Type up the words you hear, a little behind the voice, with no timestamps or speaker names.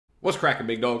What's cracking,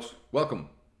 big dogs? Welcome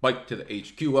back to the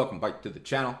HQ. Welcome back to the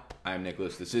channel. I am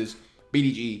Nicholas. This is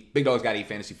BDGE, Big Dogs Gotta Eat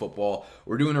Fantasy Football.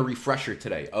 We're doing a refresher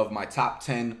today of my top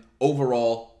 10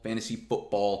 overall fantasy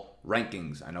football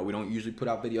rankings. I know we don't usually put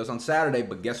out videos on Saturday,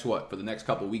 but guess what? For the next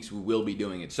couple of weeks, we will be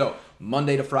doing it. So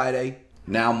Monday to Friday,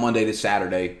 now Monday to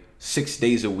Saturday, 6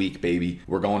 days a week, baby.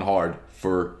 We're going hard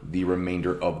for the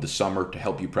remainder of the summer to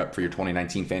help you prep for your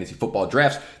 2019 fantasy football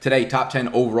drafts. Today, top 10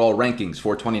 overall rankings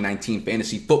for 2019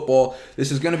 fantasy football.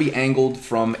 This is going to be angled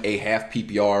from a half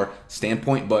PPR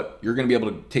standpoint, but you're going to be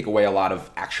able to take away a lot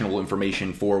of actionable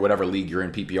information for whatever league you're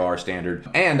in, PPR, standard.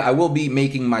 And I will be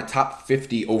making my top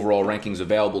 50 overall rankings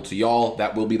available to y'all.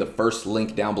 That will be the first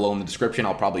link down below in the description.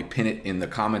 I'll probably pin it in the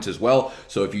comments as well.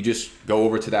 So if you just go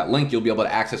over to that link, you'll be able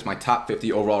to access my top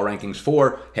 50 overall rankings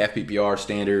for half PPR,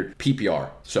 standard, PPR.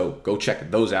 So go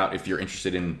check those out if you're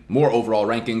interested in more overall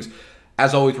rankings.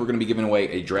 As always, we're going to be giving away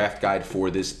a draft guide for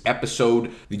this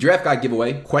episode. The draft guide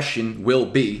giveaway question will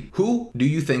be, who do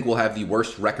you think will have the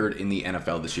worst record in the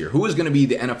NFL this year? Who is going to be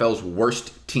the NFL's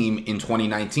worst team in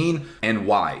 2019 and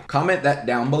why? Comment that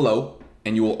down below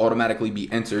and you will automatically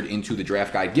be entered into the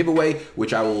draft guide giveaway,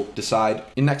 which I will decide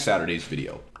in next Saturday's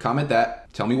video. Comment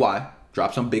that, tell me why.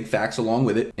 Drop some big facts along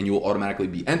with it, and you will automatically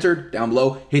be entered down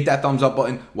below. Hit that thumbs up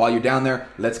button. While you're down there,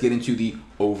 let's get into the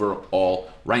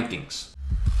overall rankings.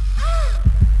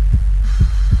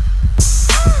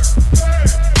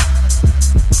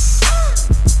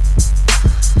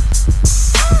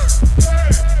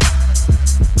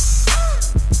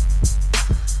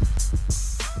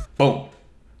 Boom.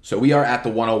 So we are at the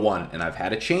 101, and I've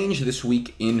had a change this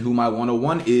week in who my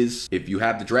 101 is. If you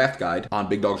have the draft guide on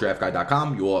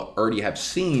BigDogsDraftGuide.com, you will already have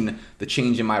seen the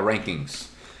change in my rankings.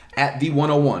 At the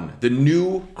 101, the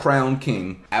new crown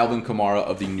king, Alvin Kamara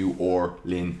of the New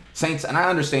Orleans Saints. And I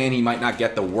understand he might not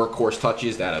get the workhorse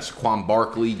touches that a Saquon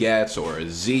Barkley gets or a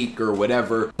Zeke or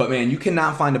whatever. But man, you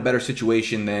cannot find a better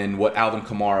situation than what Alvin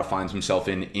Kamara finds himself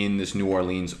in this New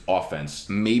Orleans offense.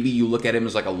 Maybe you look at him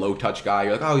as like a low touch guy.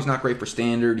 You're like, oh, he's not great for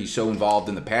standard. He's so involved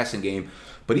in the passing game.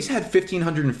 But he's had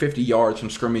 1,550 yards from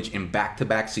scrimmage in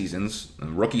back-to-back seasons, a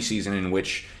rookie season in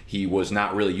which he was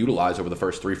not really utilized over the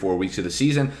first 3-4 weeks of the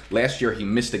season. Last year, he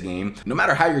missed a game. No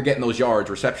matter how you're getting those yards,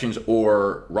 receptions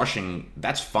or rushing,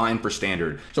 that's fine for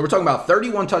standard. So we're talking about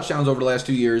 31 touchdowns over the last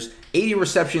 2 years, 80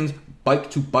 receptions, bike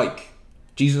to bike.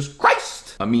 Jesus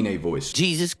Christ! Amine voice.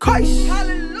 Jesus Christ!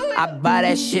 Hallelujah! I buy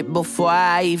that shit before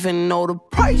I even know the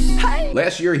price. Hey.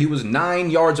 Last year, he was 9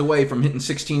 yards away from hitting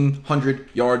 1,600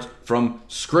 yards from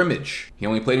scrimmage. He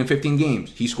only played in 15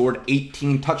 games. He scored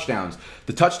 18 touchdowns.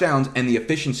 The touchdowns and the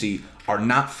efficiency are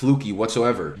not fluky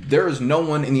whatsoever. There is no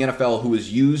one in the NFL who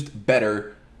is used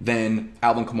better than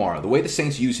Alvin Kamara. The way the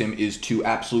Saints use him is to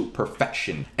absolute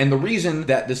perfection. And the reason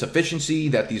that this efficiency,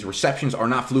 that these receptions are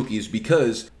not fluky is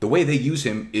because the way they use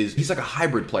him is he's like a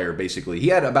hybrid player, basically. He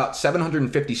had about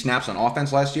 750 snaps on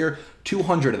offense last year,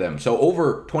 200 of them, so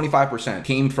over 25%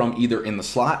 came from either in the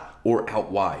slot or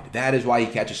out wide. That is why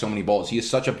he catches so many balls. He is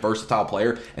such a versatile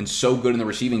player and so good in the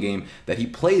receiving game that he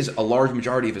plays a large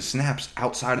majority of his snaps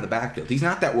outside of the backfield. He's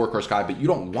not that workhorse guy, but you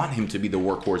don't want him to be the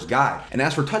workhorse guy. And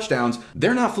as for touchdowns,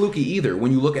 they're not fluky either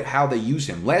when you look at how they use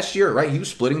him. Last year, right, he was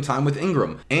splitting time with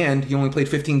Ingram, and he only played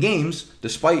 15 games.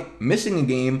 Despite missing a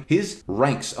game, his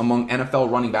ranks among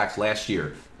NFL running backs last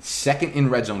year: second in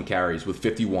red zone carries with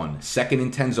 51, second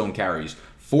in 10 zone carries,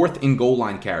 fourth in goal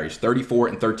line carries, 34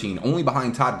 and 13, only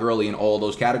behind Todd Gurley in all of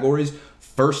those categories.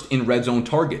 First in red zone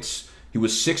targets. He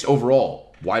was 6th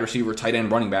overall, wide receiver, tight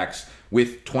end, running backs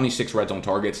with 26 red zone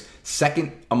targets.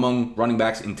 Second among running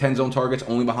backs in 10 zone targets,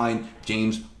 only behind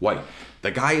James White. The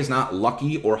guy is not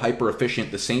lucky or hyper efficient.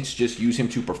 The Saints just use him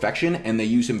to perfection, and they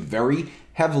use him very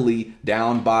heavily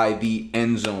down by the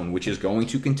end zone, which is going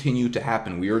to continue to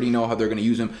happen. We already know how they're going to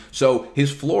use him. So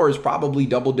his floor is probably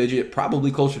double digit,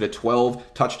 probably closer to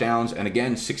 12 touchdowns, and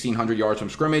again, 1,600 yards from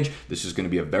scrimmage. This is going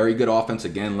to be a very good offense,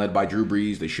 again, led by Drew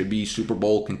Brees. They should be Super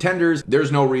Bowl contenders.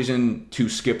 There's no reason to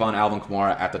skip on Alvin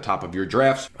Kamara at the top of your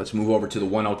drafts. Let's move over to the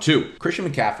 102.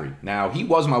 Christian McCaffrey. Now, he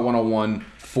was my 101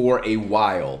 for a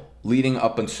while, leading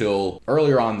up until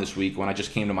earlier on this week when I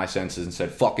just came to my senses and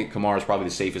said, fuck it, Kamara's probably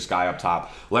the safest guy up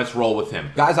top. Let's roll with him.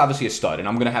 Guy's obviously a stud, and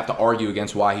I'm going to have to argue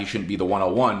against why he shouldn't be the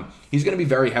 101. He's going to be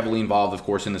very heavily involved, of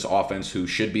course, in this offense, who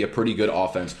should be a pretty good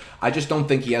offense. I just don't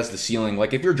think he has the ceiling.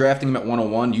 Like, if you're drafting him at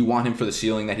 101, you want him for the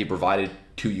ceiling that he provided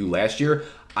to you last year.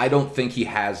 I don't think he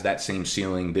has that same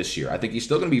ceiling this year. I think he's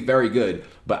still going to be very good,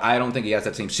 but I don't think he has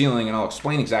that same ceiling, and I'll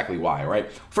explain exactly why, right?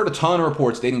 I've heard a ton of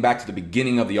reports dating back to the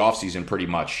beginning of the offseason pretty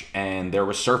much, and they're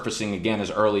resurfacing again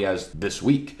as early as this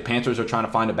week. The Panthers are trying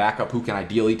to find a backup who can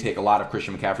ideally take a lot of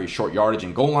Christian McCaffrey's short yardage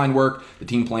and goal line work. The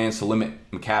team plans to limit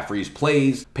McCaffrey's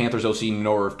plays. Panthers OC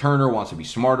Norv Turner wants to be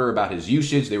smarter about his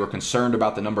usage. They were concerned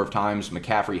about the number of times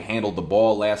McCaffrey handled the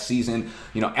ball last season.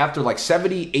 After like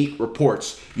 78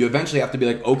 reports, you eventually have to be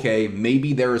like, okay,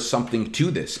 maybe there is something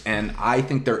to this. And I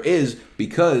think there is,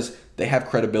 because they have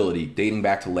credibility dating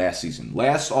back to last season.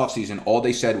 Last offseason, all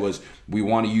they said was, we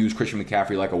want to use Christian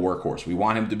McCaffrey like a workhorse. We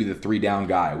want him to be the 3-down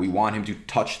guy. We want him to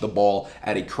touch the ball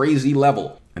at a crazy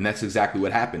level. And that's exactly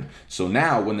what happened. So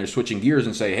now when they're switching gears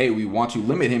and say, hey, we want to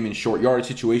limit him in short yardage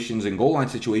situations and goal line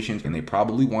situations, and they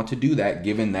probably want to do that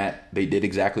given that they did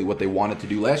exactly what they wanted to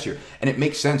do last year. And it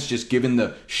makes sense just given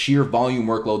the sheer volume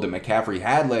workload that McCaffrey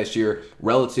had last year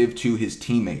relative to his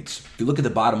teammates. If you look at the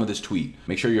bottom of this tweet,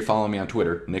 make sure you're following me on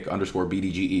Twitter,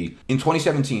 Nick_BDGE. In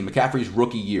 2017, McCaffrey's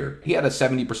rookie year, he had a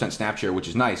 70% snap share, which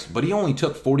is nice, but he only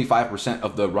took 45%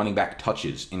 of the running back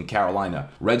touches in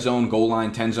Carolina. Red zone, goal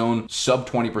line, 10 zone, sub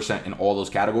 20% in all those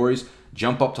categories.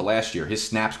 Jump up to last year, his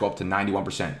snaps go up to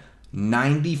 91%.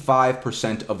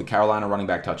 95% of the Carolina running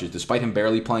back touches, despite him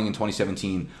barely playing in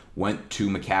 2017, went to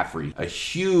McCaffrey. A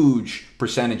huge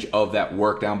percentage of that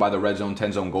work down by the red zone,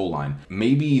 10 zone goal line.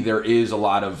 Maybe there is a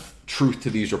lot of truth to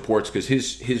these reports because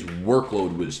his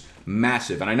workload was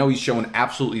massive. And I know he's showing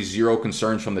absolutely zero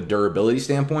concerns from the durability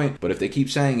standpoint, but if they keep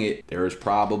saying it, there is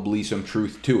probably some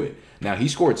truth to it. Now, he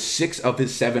scored 6 of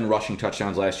his 7 rushing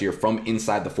touchdowns last year from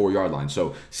inside the 4-yard line.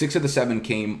 So 6 of the 7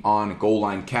 came on goal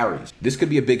line carries. This could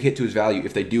be a big hit to his value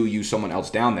if they do use someone else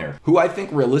down there. Who I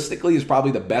think realistically is probably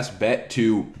the best bet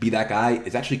to be that guy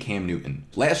is actually Cam Newton.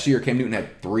 Last year, Cam Newton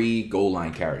had 3 goal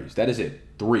line carries. That is it.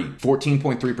 3.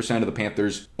 14.3% of the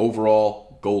Panthers'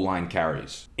 overall goal line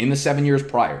carries. In the 7 years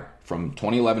prior, from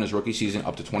 2011, his rookie season,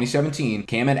 up to 2017,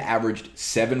 Cam had averaged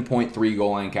 7.3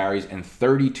 goal line carries and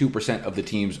 32% of the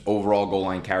team's overall goal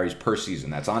line carries per season.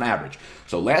 That's on average.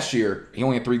 So last year, he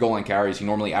only had 3 goal line carries. He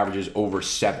normally averages over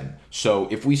 7. So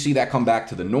if we see that come back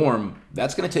to the norm,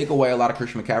 that's going to take away a lot of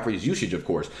Christian McCaffrey's usage, of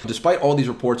course. Despite all these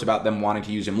reports about them wanting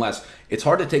to use him less, it's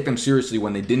hard to take them seriously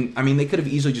when they didn't. I mean, they could have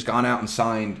easily just gone out and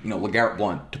signed, LeGarrette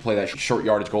Blount to play that short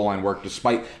yardage goal line work,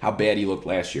 despite how bad he looked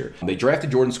last year. They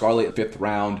drafted Jordan Scarlett in the 5th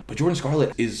round, but Jordan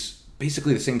Scarlett is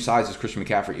basically the same size as Christian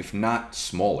McCaffrey, if not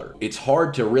smaller. It's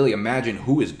hard to really imagine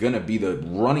who is going to be the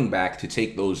running back to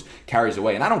take those carries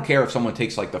away. And I don't care if someone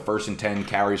takes like the 1st and 10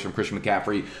 carries from Christian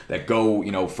McCaffrey that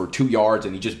go, for 2 yards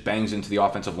and he just bangs into the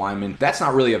offensive lineman. That's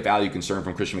not really a value concern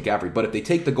from Christian McCaffrey. But if they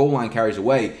take the goal line carries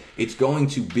away, it's going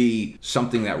to be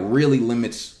something that really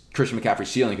limits Christian McCaffrey's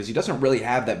ceiling because he doesn't really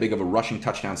have that big of a rushing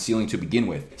touchdown ceiling to begin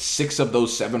with. 6 of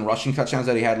those 7 rushing touchdowns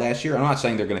that he had last year, I'm not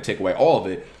saying they're going to take away all of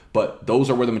it, but those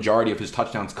are where the majority of his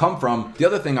touchdowns come from. The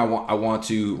other thing I want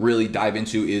to really dive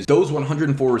into is those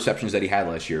 104 receptions that he had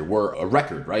last year were a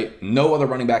record, right? No other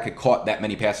running back had caught that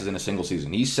many passes in a single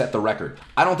season. He set the record.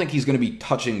 I don't think he's going to be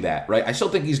touching that, right? I still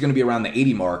think he's going to be around the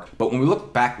 80 mark, but when we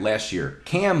look back last year,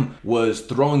 Cam was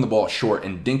throwing the ball short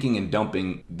and dinking and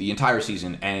dumping the entire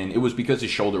season, and it was because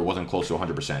his shoulder wasn't close to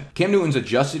 100%. Cam Newton's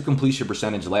adjusted completion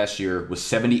percentage last year was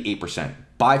 78%.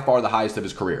 By far the highest of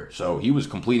his career. So he was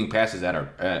completing passes at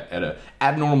an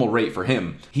abnormal rate for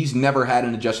him. He's never had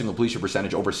an adjusted completion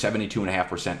percentage over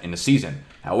 72.5% in the season.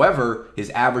 However,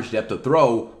 his average depth of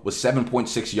throw was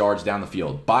 7.6 yards down the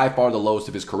field. By far the lowest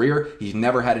of his career. He's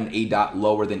never had an ADOT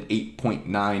lower than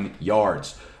 8.9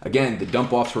 yards. Again, the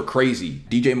dump-offs were crazy.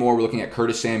 DJ Moore, we're looking at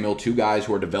Curtis Samuel, 2 guys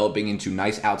who are developing into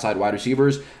nice outside wide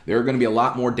receivers. There are going to be a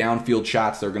lot more downfield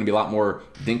shots. There are going to be a lot more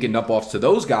dink and dump-offs to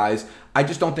those guys. I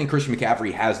just don't think Christian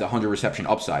McCaffrey has the 100 reception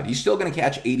upside. He's still going to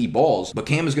catch 80 balls, but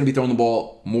Cam is going to be throwing the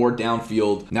ball more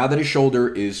downfield. Now that his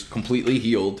shoulder is completely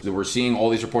healed, we're seeing all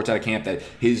these reports out of camp that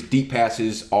his deep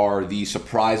passes are the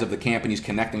surprise of the camp and he's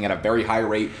connecting at a very high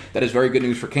rate. That is very good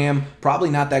news for Cam. Probably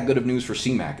not that good of news for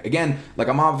C-Mac. Again,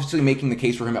 I'm obviously making the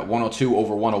case for him at 102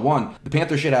 over 101. The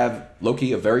Panthers should have,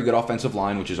 low-key, a very good offensive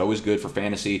line, which is always good for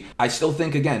fantasy. I still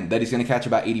think, again, that he's going to catch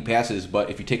about 80 passes, but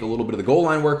if you take a little bit of the goal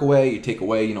line work away, you take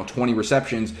away, 20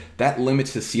 receptions, that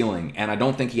limits his ceiling, and I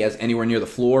don't think he has anywhere near the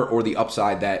floor or the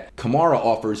upside that Kamara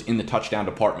offers in the touchdown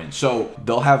department. So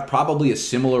they'll have probably a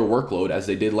similar workload as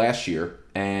they did last year,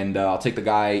 and I'll take the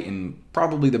guy in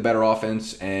probably the better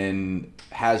offense and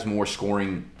has more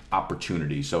scoring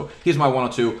opportunity. So here's my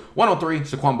 102. 103,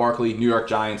 Saquon Barkley, New York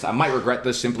Giants. I might regret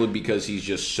this simply because he's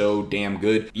just so damn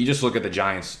good. You just look at the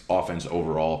Giants offense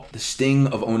overall. The sting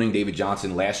of owning David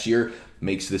Johnson last year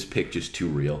makes this pick just too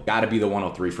real. Got to be the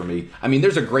 103 for me. I mean,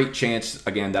 there's a great chance,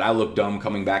 again, that I look dumb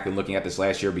coming back and looking at this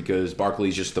last year because Barkley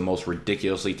is just the most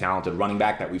ridiculously talented running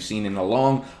back that we've seen in a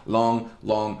long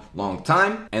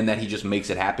time, and that he just makes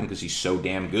it happen because he's so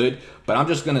damn good. But I'm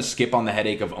just going to skip on the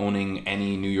headache of owning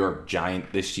any New York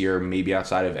Giant this year, maybe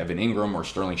outside of Evan Ingram or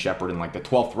Sterling Shepard in like the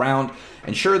 12th round.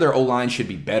 And sure, their O-line should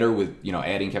be better with, you know,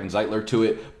 adding Kevin Zeitler to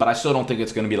it, but I still don't think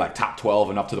it's going to be like top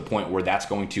 12 enough to the point where that's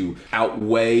going to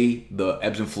outweigh the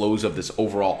ebbs and flows of this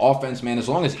overall offense, man. As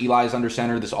long as Eli is under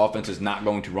center, this offense is not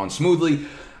going to run smoothly.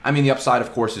 I mean, the upside,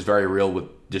 of course, is very real with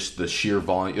just the sheer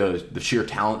volume, the sheer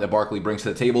talent that Barkley brings to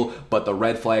the table, but the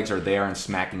red flags are there and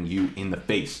smacking you in the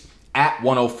face. At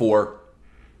 104,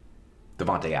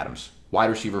 Davante Adams, wide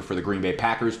receiver for the Green Bay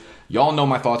Packers. Y'all know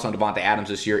my thoughts on Davante Adams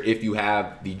this year. If you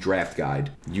have the draft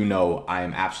guide, you know I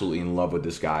am absolutely in love with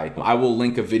this guy. I will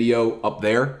link a video up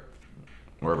there,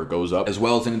 wherever it goes up, as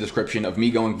well as in the description of me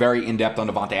going very in-depth on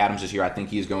Davante Adams this year. I think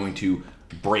he is going to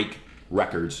break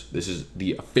records. This is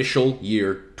the official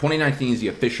year. 2019 is the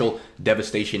official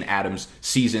Devastation Adams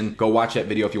season. Go watch that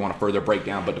video if you want a further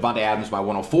breakdown. But Davante Adams, my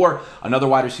 104. Another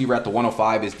wide receiver at the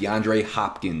 105 is DeAndre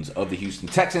Hopkins of the Houston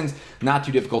Texans. Not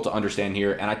too difficult to understand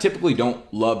here. And I typically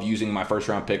don't love using my first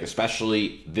round pick,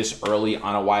 especially this early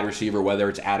on a wide receiver, whether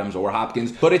it's Adams or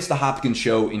Hopkins. But it's the Hopkins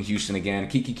show in Houston again.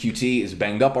 Kiki QT is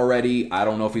banged up already. I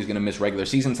don't know if he's going to miss regular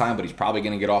season time, but he's probably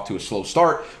going to get off to a slow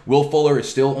start. Will Fuller is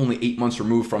still only 8 months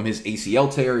removed from his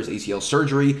ACL tear, his ACL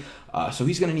surgery. So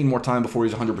he's going to need more time before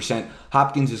he's 100%.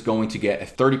 Hopkins is going to get a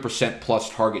 30% plus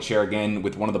target share again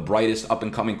with one of the brightest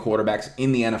up-and-coming quarterbacks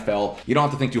in the NFL. You don't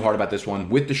have to think too hard about this one.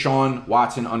 With Deshaun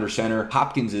Watson under center,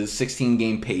 Hopkins'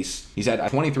 16-game pace. He's had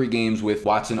 23 games with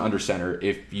Watson under center.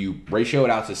 If you ratio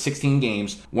it out to 16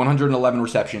 games, 111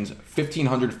 receptions,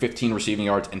 1,515 receiving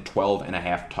yards, and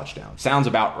 12.5 touchdowns. Sounds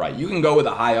about right. You can go with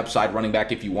a high upside running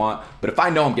back if you want, but if I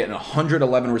know I'm getting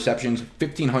 111 receptions,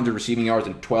 1,500 receiving yards,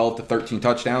 and 12 to 13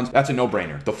 touchdowns, that's a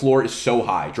no-brainer. The floor is so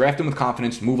high. Draft him with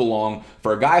confidence, move along.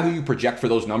 For a guy who you project for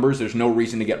those numbers, there's no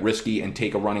reason to get risky and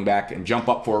take a running back and jump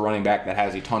up for a running back that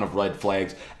has a ton of red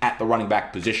flags at the running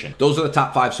back position. Those are the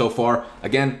top 5 so far.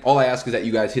 Again, all I ask is that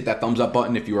you guys hit that thumbs up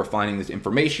button if you are finding this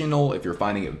informational, if you're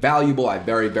finding it valuable. I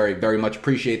very much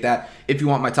appreciate that. If you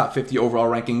want my top 50 overall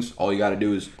rankings, all you got to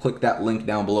do is click that link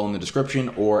down below in the description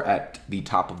or at the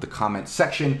top of the comment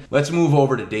section. Let's move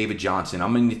over to David Johnson.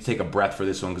 I'm going to need to take a breath for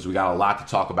this one because we got a lot to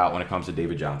talk about when it comes to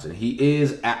David Johnson. He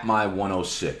is at my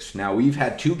 106. Now, we've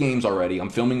had 2 games already. I'm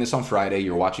filming this on Friday.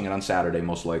 You're watching it on Saturday,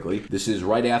 most likely. This is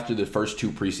right after the first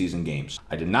 2 preseason games.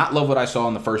 I did not love what I saw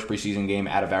in the first preseason game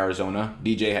out of Arizona.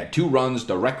 DJ had 2 runs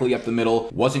directly up the middle,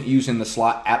 wasn't using the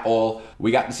slot at all.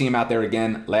 We got to see him out there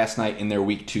again last night in their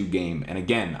week 2 game. And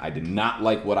again, I did not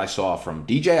like what I saw from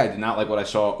DJ. I did not like what I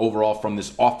saw overall from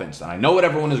this offense. And I know what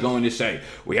everyone is going to say.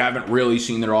 We haven't really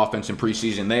seen their offense in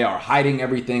preseason. They are hiding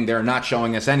everything. They're not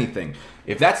showing us anything.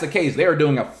 If that's the case, they are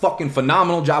doing a fucking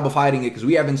phenomenal job of hiding it because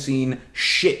we haven't seen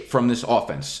shit from this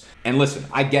offense. And listen,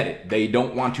 I get it. They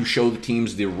don't want to show the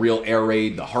teams the real air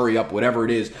raid, the hurry up, whatever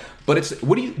it is. But it's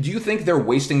do you think they're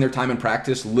wasting their time in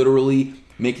practice literally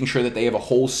making sure that they have a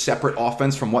whole separate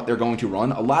offense from what they're going to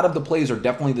run? A lot of the plays are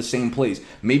definitely the same plays.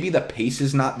 Maybe the pace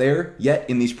is not there yet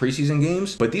in these preseason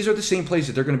games, but these are the same plays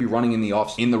that they're going to be running in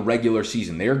the regular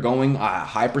season. They're going a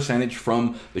high percentage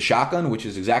from the shotgun, which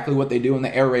is exactly what they do in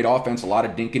the air raid offense. A lot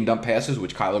of dink and dump passes,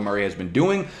 which Kyler Murray has been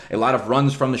doing. A lot of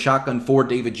runs from the shotgun for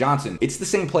David Johnson. It's the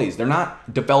same plays. They're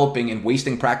not developing and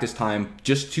wasting practice time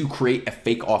just to create a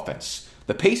fake offense.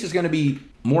 The pace is going to be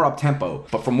more up-tempo,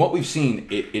 but from what we've seen,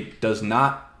 it does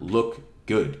not look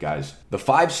good, guys. The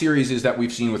 5 series that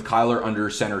we've seen with Kyler under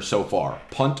center so far: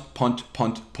 punt, punt,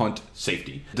 punt, punt,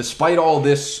 safety. Despite all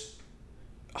this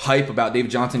hype about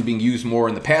David Johnson being used more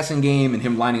in the passing game and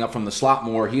him lining up from the slot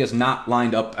more, he has not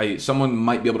lined up. Someone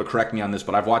might be able to correct me on this,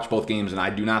 but I've watched both games and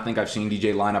I do not think I've seen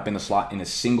DJ line up in the slot in a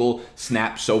single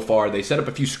snap so far. They set up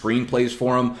a few screen plays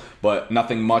for him, but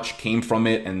nothing much came from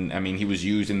it. And I mean, he was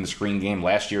used in the screen game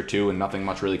last year too, and nothing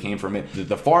much really came from it.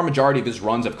 The far majority of his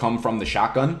runs have come from the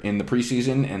shotgun in the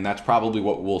preseason, and that's probably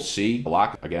what we'll see a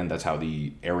lot. Again, that's how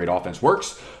the air raid offense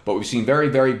works, but we've seen very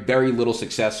little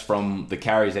success from the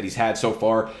carries that he's had so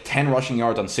far. 10 rushing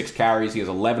yards on 6 carries. He has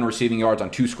 11 receiving yards on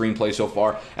 2 screenplays so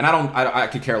far. And I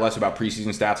could care less about preseason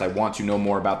stats. I want to know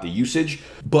more about the usage.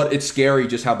 But it's scary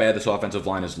just how bad this offensive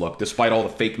line has looked. Despite all the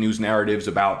fake news narratives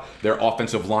about their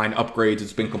offensive line upgrades,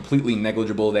 it's been completely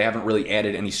negligible. They haven't really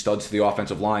added any studs to the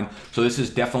offensive line. So this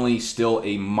is definitely still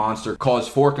a monster cause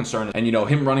for concern. And, you know,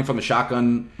 him running from the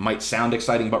shotgun might sound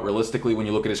exciting, but realistically, when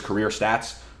you look at his career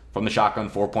stats, from the shotgun,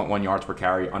 4.1 yards per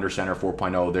carry. Under center,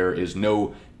 4.0. There is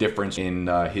no difference in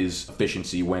his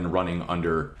efficiency when running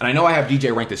under. And I know I have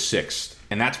DJ ranked as 6th,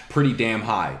 and that's pretty damn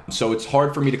high. So it's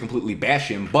hard for me to completely bash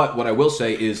him, but what I will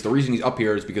say is the reason he's up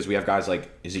here is because we have guys like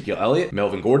Ezekiel Elliott,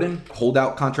 Melvin Gordon,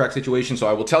 holdout contract situation. So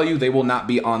I will tell you, they will not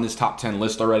be on this top 10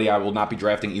 list already. I will not be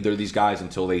drafting either of these guys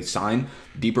until they sign.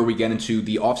 The deeper we get into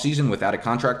the offseason without a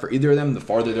contract for either of them, the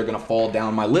farther they're going to fall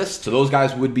down my list. So those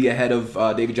guys would be ahead of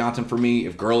David Johnson for me.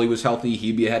 If Gurley was healthy,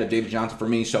 he'd be ahead of David Johnson for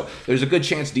me. So there's a good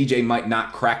chance DJ might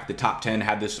not crack the top 10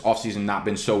 had this offseason not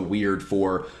been so weird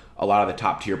for a lot of the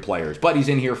top tier players, but he's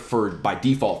in here by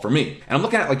default for me. And I'm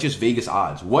looking at like just Vegas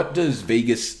odds. What does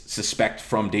Vegas suspect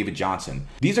from David Johnson?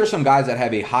 These are some guys that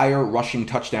have a higher rushing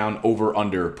touchdown over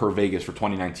under per Vegas for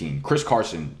 2019. Chris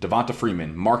Carson, Devonta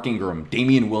Freeman, Mark Ingram,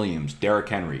 Damian Williams, Derrick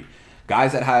Henry.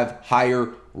 Guys that have higher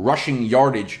rushing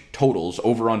yardage totals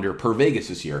over under per Vegas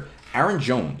this year. Aaron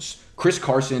Jones, Chris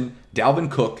Carson,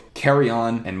 Dalvin Cook,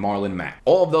 Kerryon, and Marlon Mack.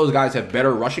 All of those guys have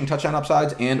better rushing touchdown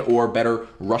upsides and or better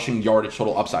rushing yardage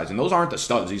total upsides. And those aren't the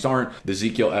studs. These aren't the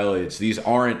Ezekiel Elliott's. These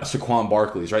aren't Saquon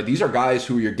Barkley's, right? These are guys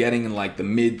who you're getting in like the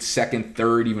mid, second,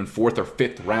 third, even fourth or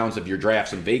fifth rounds of your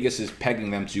drafts. And Vegas is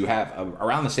pegging them to have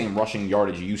around the same rushing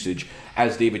yardage usage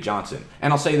as David Johnson.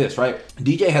 And I'll say this, right?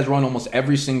 DJ has run almost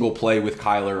every single play with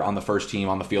Kyler on the first team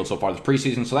on the field so far this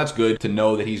preseason. So that's good to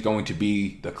know that he's going to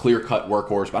be the clear-cut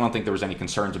workhorse. But I don't think there was any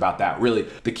concerns about that. Really,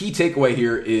 the key takeaway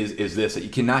here is this, that you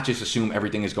cannot just assume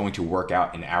everything is going to work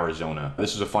out in Arizona.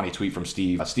 This is a funny tweet from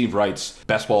Steve. Steve writes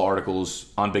best ball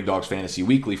articles on Big Dogs Fantasy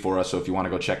weekly for us, so if you want to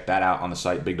go check that out on the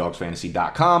site,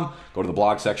 bigdogsfantasy.com, go to the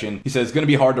blog section. He says it's going to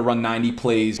be hard to run 90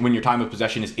 plays when your time of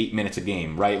possession is 8 minutes a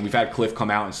game, right? And we've had Cliff come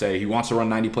out and say he wants to run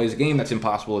 90 plays a game. That's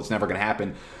impossible. It's never going to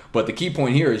happen. But the key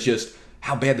point here is just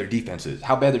how bad their defense is,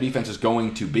 how bad their defense is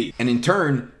going to be. And in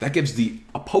turn, that gives the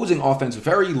opposing offense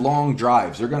very long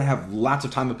drives. They're going to have lots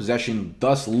of time of possession,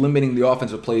 thus limiting the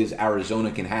offensive plays Arizona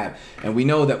can have. And we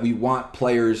know that we want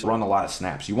players to run a lot of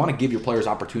snaps. You want to give your players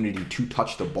opportunity to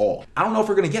touch the ball. I don't know if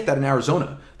we're going to get that in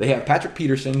Arizona. They have Patrick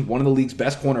Peterson, one of the league's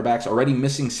best cornerbacks, already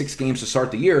missing 6 games to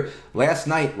start the year. Last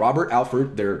night, Robert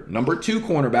Alford, their number 2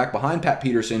 cornerback behind Pat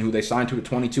Peterson, who they signed to a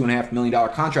 $22.5 million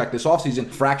contract this offseason,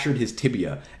 fractured his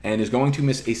tibia and is going to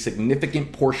miss a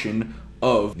significant portion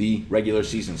of the regular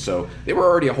season. So they were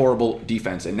already a horrible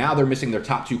defense, and now they're missing their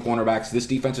top 2 cornerbacks. This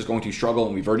defense is going to struggle,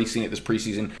 and we've already seen it this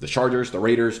preseason. The Chargers, the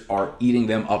Raiders are eating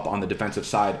them up on the defensive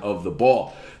side of the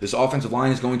ball. This offensive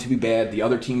line is going to be bad. The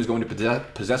other team is going to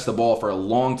possess the ball for a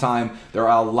long time. There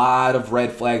are a lot of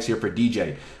red flags here for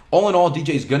DJ. All in all,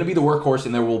 DJ is going to be the workhorse,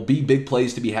 and there will be big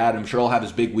plays to be had. I'm sure he'll have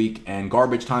his big week, and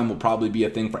garbage time will probably be a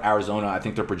thing for Arizona. I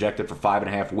think they're projected for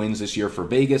 5.5 wins this year for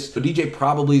Vegas. So DJ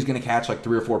probably is going to catch like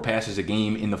 3 or 4 passes a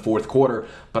game in the fourth quarter,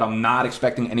 but I'm not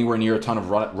expecting anywhere near a ton of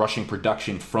rushing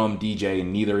production from DJ,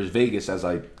 and neither is Vegas, as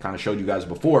I kind of showed you guys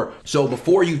before. So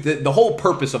before the whole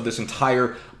purpose of this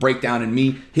entire breakdown and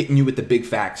me hitting you with the big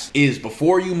facts is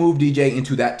before you move DJ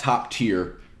into that top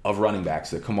tier of running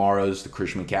backs, the Kamaras, the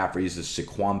Christian McCaffreys, the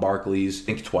Saquon Barkleys,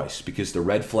 think twice, because the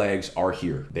red flags are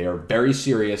here. They are very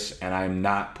serious, and I'm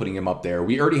not putting him up there.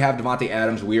 We already have Davante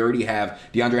Adams. We already have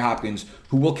DeAndre Hopkins,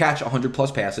 who will catch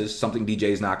 100-plus passes, something DJ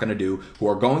is not going to do, who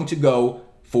are going to go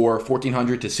for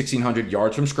 1,400 to 1,600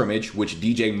 yards from scrimmage, which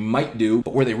DJ might do,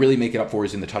 but where they really make it up for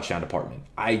is in the touchdown department.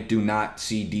 I do not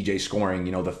see DJ scoring,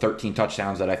 the 13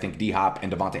 touchdowns that I think D-Hop and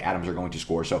Davante Adams are going to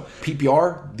score. So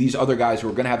PPR, these other guys who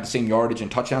are going to have the same yardage and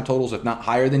touchdown totals, if not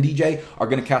higher than DJ, are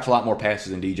going to catch a lot more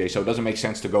passes than DJ. So it doesn't make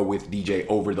sense to go with DJ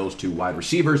over those 2 wide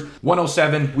receivers.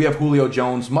 107, we have Julio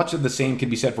Jones. Much of the same can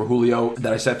be said for Julio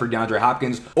that I said for DeAndre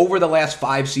Hopkins. Over the last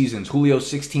 5 seasons, Julio's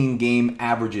 16 game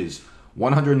averages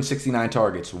 169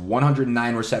 targets,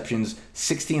 109 receptions,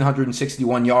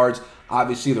 1,661 yards.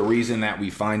 Obviously, the reason that we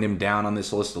find him down on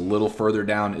this list a little further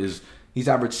down is he's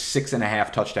averaged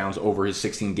 6.5 touchdowns over his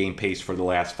 16-game pace for the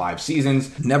last 5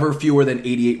 seasons. Never fewer than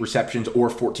 88 receptions or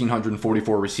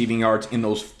 1,444 receiving yards in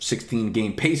those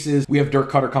 16-game paces. We have Dirk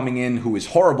Cutter coming in, who is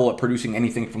horrible at producing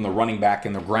anything from the running back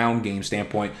and the ground game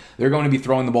standpoint. They're going to be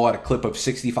throwing the ball at a clip of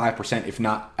 65%, if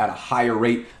not at a higher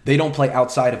rate. They don't play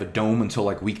outside of a dome until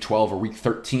like week 12 or week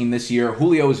 13 this year.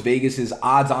 Julio is Vegas's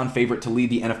odds-on favorite to lead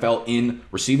the NFL in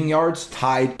receiving yards,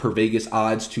 tied per Vegas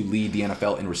odds to lead the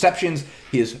NFL in receptions.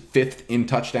 He is 5th in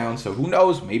touchdowns, so who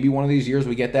knows, maybe one of these years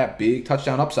we get that big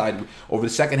touchdown upside. Over the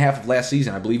second half of last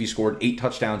season, I believe he scored 8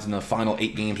 touchdowns in the final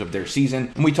 8 games of their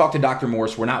season. When we talked to Dr.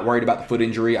 Morse, we're not worried about the foot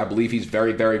injury. I believe he's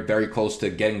very, very, very close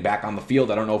to getting back on the field.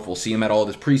 I don't know if we'll see him at all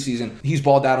this preseason. He's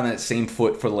balled out on that same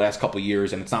foot for the last couple of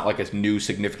years, and it's not like a new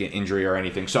significant injury or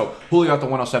anything. So Julio at the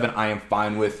 107, I am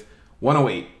fine with.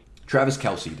 108, Travis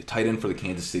Kelce, the tight end for the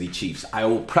Kansas City Chiefs. I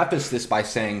will preface this by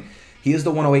saying he is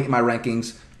the 108 in my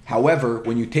rankings. However,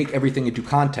 when you take everything into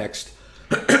context,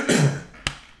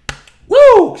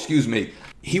 woo, excuse me,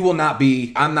 he will not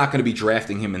be, I'm not going to be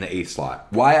drafting him in the 8th slot.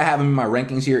 Why I have him in my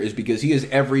rankings here is because he is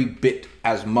every bit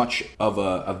as much of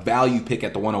a value pick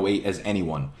at the 108 as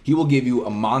anyone. He will give you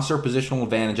a monster positional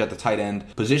advantage at the tight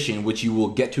end position, which you will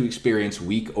get to experience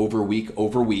week over week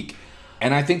over week.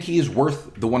 And I think he is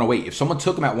worth the 108. If someone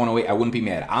took him at 108, I wouldn't be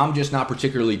mad. I'm just not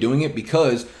particularly doing it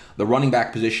because the running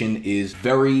back position is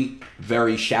very,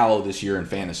 very shallow this year in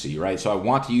fantasy, right? So I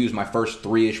want to use my first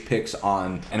 3-ish picks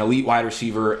on an elite wide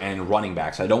receiver and running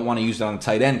backs. I don't want to use it on the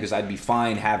tight end because I'd be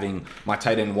fine having my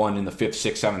tight end 1 in the 5th,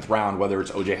 6th, 7th round, whether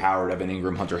it's O.J. Howard, Evan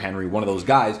Ingram, Hunter Henry, one of those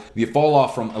guys. The fall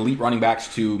off from elite running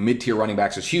backs to mid-tier running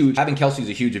backs is huge. Having Kelce is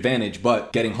a huge advantage,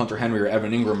 but getting Hunter Henry or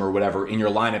Evan Ingram or whatever in your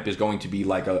lineup is going to be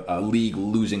like a league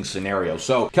losing scenario.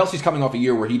 So Kelce's coming off a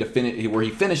year where he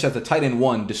finished as the tight end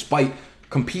 1 despite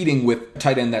competing with a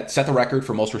tight end that set the record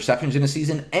for most receptions in a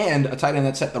season and a tight end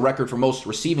that set the record for most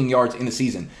receiving yards in the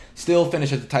season. Still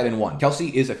finished as the tight end 1.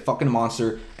 Kelce is a fucking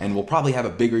monster and will probably have a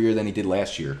bigger year than he did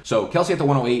last year. So Kelce at the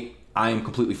 108, I am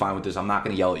completely fine with this. I'm not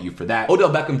going to yell at you for that. Odell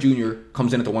Beckham Jr.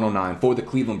 comes in at the 109 for the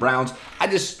Cleveland Browns. I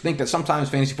just think that sometimes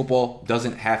fantasy football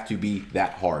doesn't have to be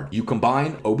that hard. You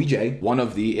combine OBJ, one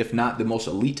of the, if not the most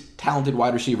elite, talented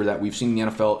wide receiver that we've seen in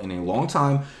the NFL in a long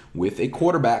time, with a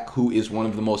quarterback who is one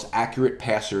of the most accurate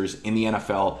passers in the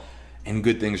NFL, and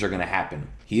good things are going to happen.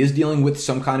 He is dealing with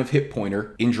some kind of hip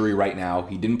pointer injury right now.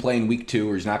 He didn't play in week 2,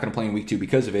 or he's not going to play in week 2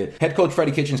 because of it. Head coach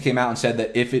Freddie Kitchens came out and said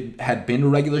that if it had been a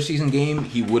regular season game,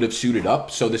 he would have suited up.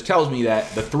 So this tells me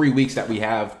that the 3 weeks that we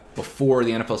have before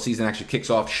the NFL season actually kicks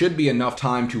off should be enough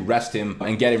time to rest him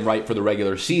and get him right for the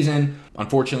regular season.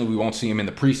 Unfortunately, we won't see him in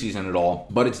the preseason at all,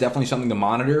 but it's definitely something to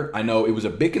monitor. I know it was a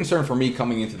big concern for me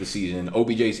coming into the season,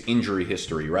 OBJ's injury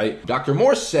history, right? Dr.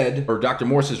 Morse said, or Dr.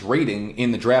 Morse's rating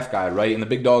in the draft guide, right? In the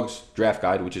Big Dogs draft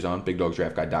guide, which is on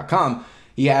bigdogsdraftguide.com,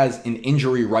 he has an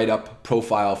injury write-up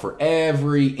profile for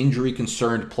every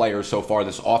injury-concerned player so far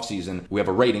this offseason. We have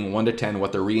a rating, 1 to 10,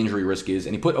 what their re-injury risk is,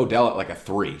 and he put Odell at like a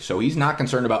 3. So he's not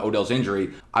concerned about Odell's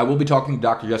injury. I will be talking to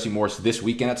Dr. Jesse Morse this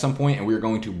weekend at some point, and we're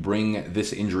going to bring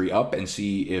this injury up and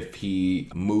see if he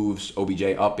moves OBJ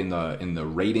up in the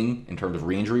rating in terms of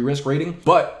re-injury risk rating.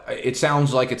 But it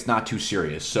sounds like it's not too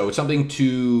serious. So it's something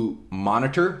to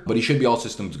monitor, but he should be all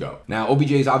systems go. Now,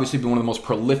 OBJ has obviously been one of the most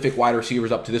prolific wide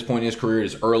receivers up to this point in his career,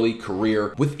 his early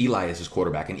career with Eli as his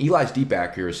quarterback. And Eli's deep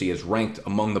accuracy is ranked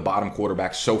among the bottom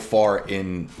quarterbacks so far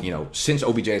in, since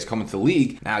OBJ has come into the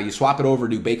league. Now you swap it over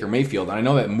to Baker Mayfield, and I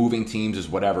know that moving teams is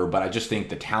whatever, but I just think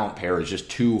the talent pair is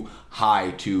just too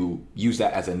high to use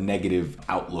that as a negative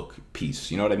outlook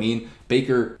piece. You know what I mean?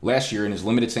 Baker last year in his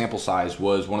limited sample size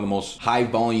was one of the most high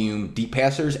volume deep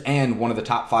passers and one of the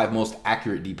top 5 most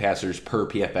accurate deep passers per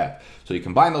PFF. So you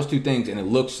combine those two things and it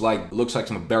looks like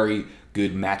some very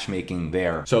good matchmaking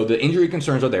there. So the injury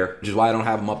concerns are there, which is why I don't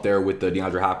have him up there with the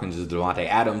DeAndre Hopkins as Davante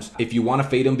Adams. If you want to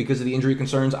fade him because of the injury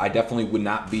concerns, I definitely would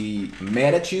not be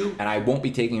mad at you, and I won't be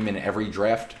taking him in every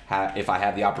draft if I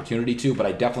have the opportunity to, but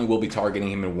I definitely will be targeting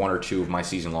him in 1 or 2 of my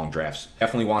season-long drafts.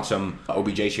 Definitely want some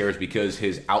OBJ shares because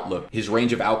his outlook, his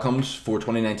range of outcomes for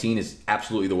 2019 is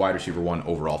absolutely the wide receiver 1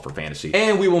 overall for fantasy.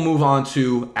 And we will move on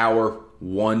to our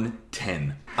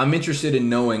 110. I'm interested in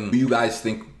knowing who you guys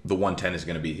think the 110 is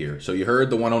going to be here. So you heard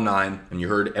the 109 and you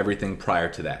heard everything prior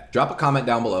to that. Drop a comment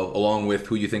down below along with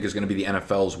who you think is going to be the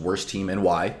NFL's worst team and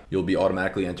why. You'll be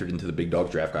automatically entered into the Big Dog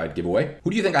Draft Guide giveaway.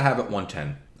 Who do you think I have at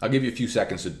 110? I'll give you a few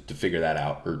seconds to figure that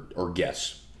out or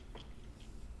guess.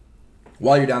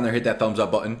 While you're down there, hit that thumbs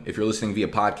up button. If you're listening via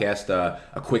podcast,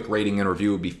 a quick rating and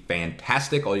review would be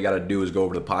fantastic. All you got to do is go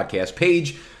over to the podcast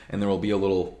page and there will be a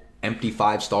little empty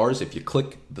 5 stars. If you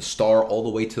click the star all the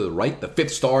way to the right, the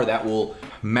 5th star, that will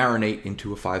marinate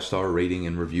into a 5-star rating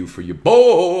and review for you.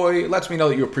 Boy, lets me know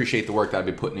that you appreciate the work that I've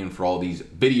been putting in for all these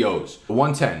videos. The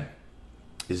 110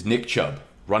 is Nick Chubb,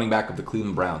 running back of the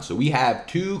Cleveland Browns. So we have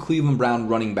 2 Cleveland Brown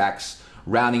running backs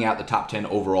rounding out the top 10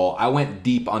 overall. I went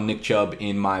deep on Nick Chubb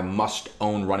in my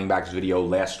must-own running backs video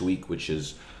last week, which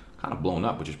is kind of blown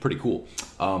up, which is pretty cool.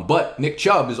 But Nick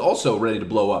Chubb is also ready to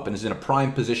blow up and is in a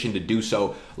prime position to do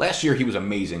so. Last year, he was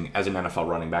amazing as an NFL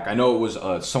running back. I know it was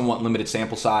a somewhat limited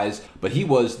sample size, but he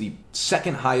was the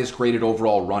 2nd highest graded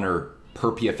overall runner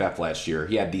per PFF last year.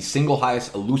 He had the single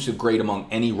highest elusive grade among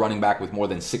any running back with more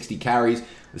than 60 carries,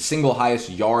 the single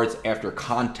highest yards after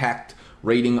contact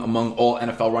rating among all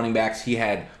NFL running backs. He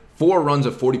had 4 runs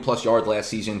of 40-plus yards last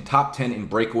season, top 10 in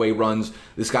breakaway runs.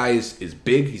 This guy is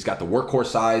big. He's got the workhorse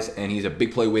size, and he's a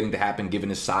big play waiting to happen given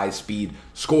his size, speed,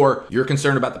 score. You're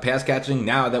concerned about the pass catching.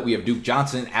 Now that we have Duke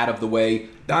Johnson out of the way,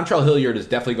 Dontrell Hilliard is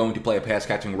definitely going to play a pass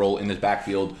catching role in this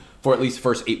backfield for at least the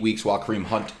first 8 weeks while Kareem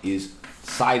Hunt is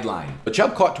sidelined. But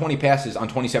Chubb caught 20 passes on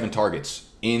 27 targets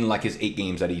in like his 8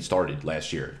 games that he started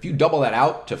last year. If you double that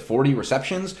out to 40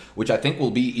 receptions, which I think will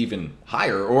be even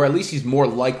higher, or at least he's more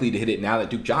likely to hit it now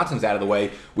that Duke Johnson's out of the way.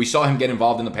 We saw him get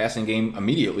involved in the passing game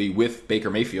immediately with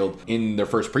Baker Mayfield in their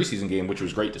first preseason game, which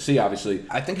was great to see, obviously.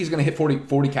 I think he's going to hit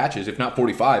 40 catches, if not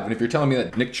 45. And if you're telling me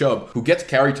that Nick Chubb, who gets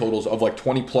carry totals of like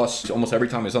 20 plus almost every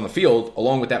time he's on the field,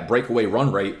 along with that breakaway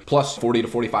run rate, plus 40 to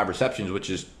 45 receptions, which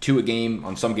is 2 a game.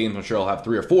 On some games, I'm sure he'll have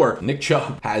 3 or 4. Nick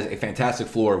Chubb has a fantastic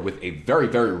floor with a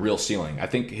very, very real ceiling. I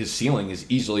think his ceiling is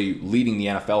easily leading the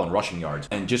NFL in rushing yards.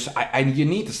 And just, you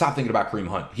need to stop thinking about Kareem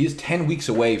Hunt. He is 10 weeks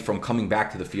away from coming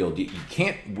back to the field.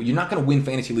 You're not going to win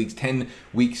fantasy leagues 10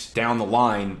 weeks down the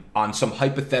line on some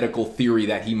hypothetical theory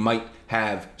that he might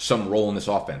have some role in this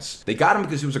offense. They got him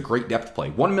because it was a great depth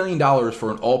play. $1 million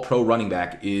for an all-pro running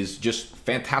back is just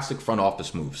fantastic front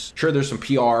office moves. Sure, there's some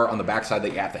PR on the backside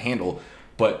that you have to handle,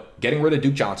 but getting rid of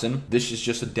Duke Johnson, this is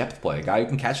just a depth play. A guy who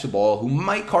can catch the ball, who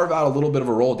might carve out a little bit of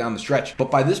a role down the stretch.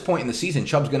 But by this point in the season,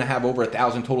 Chubb's going to have over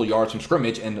 1,000 total yards from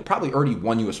scrimmage and probably already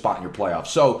won you a spot in your playoffs.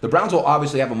 So the Browns will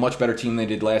obviously have a much better team than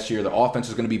they did last year. The offense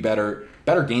is going to be better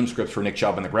game scripts for Nick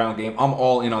Chubb in the ground game. I'm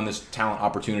all in on this talent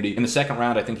opportunity. In the second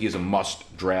round, I think he is a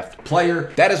must draft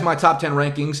player. That is my top 10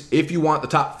 rankings. If you want the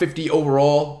top 50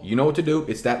 overall, you know what to do.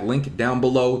 It's that link down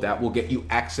below that will get you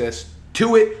access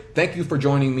to it. Thank you for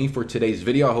joining me for today's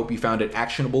video. I hope you found it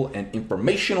actionable and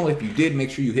informational. If you did, make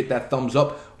sure you hit that thumbs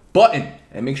up button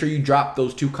and make sure you drop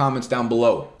those 2 comments down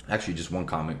below. Actually, just 1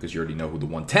 comment because you already know who the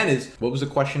 110 is. What was the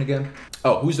question again?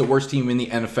 Oh, who's the worst team in the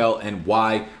NFL and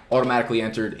why? Automatically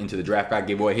entered into the draft bag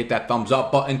giveaway. Hit that thumbs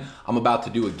up button. I'm about to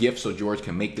do a gift so George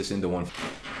can make this into one.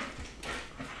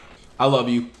 I love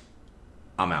you.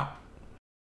 I'm out.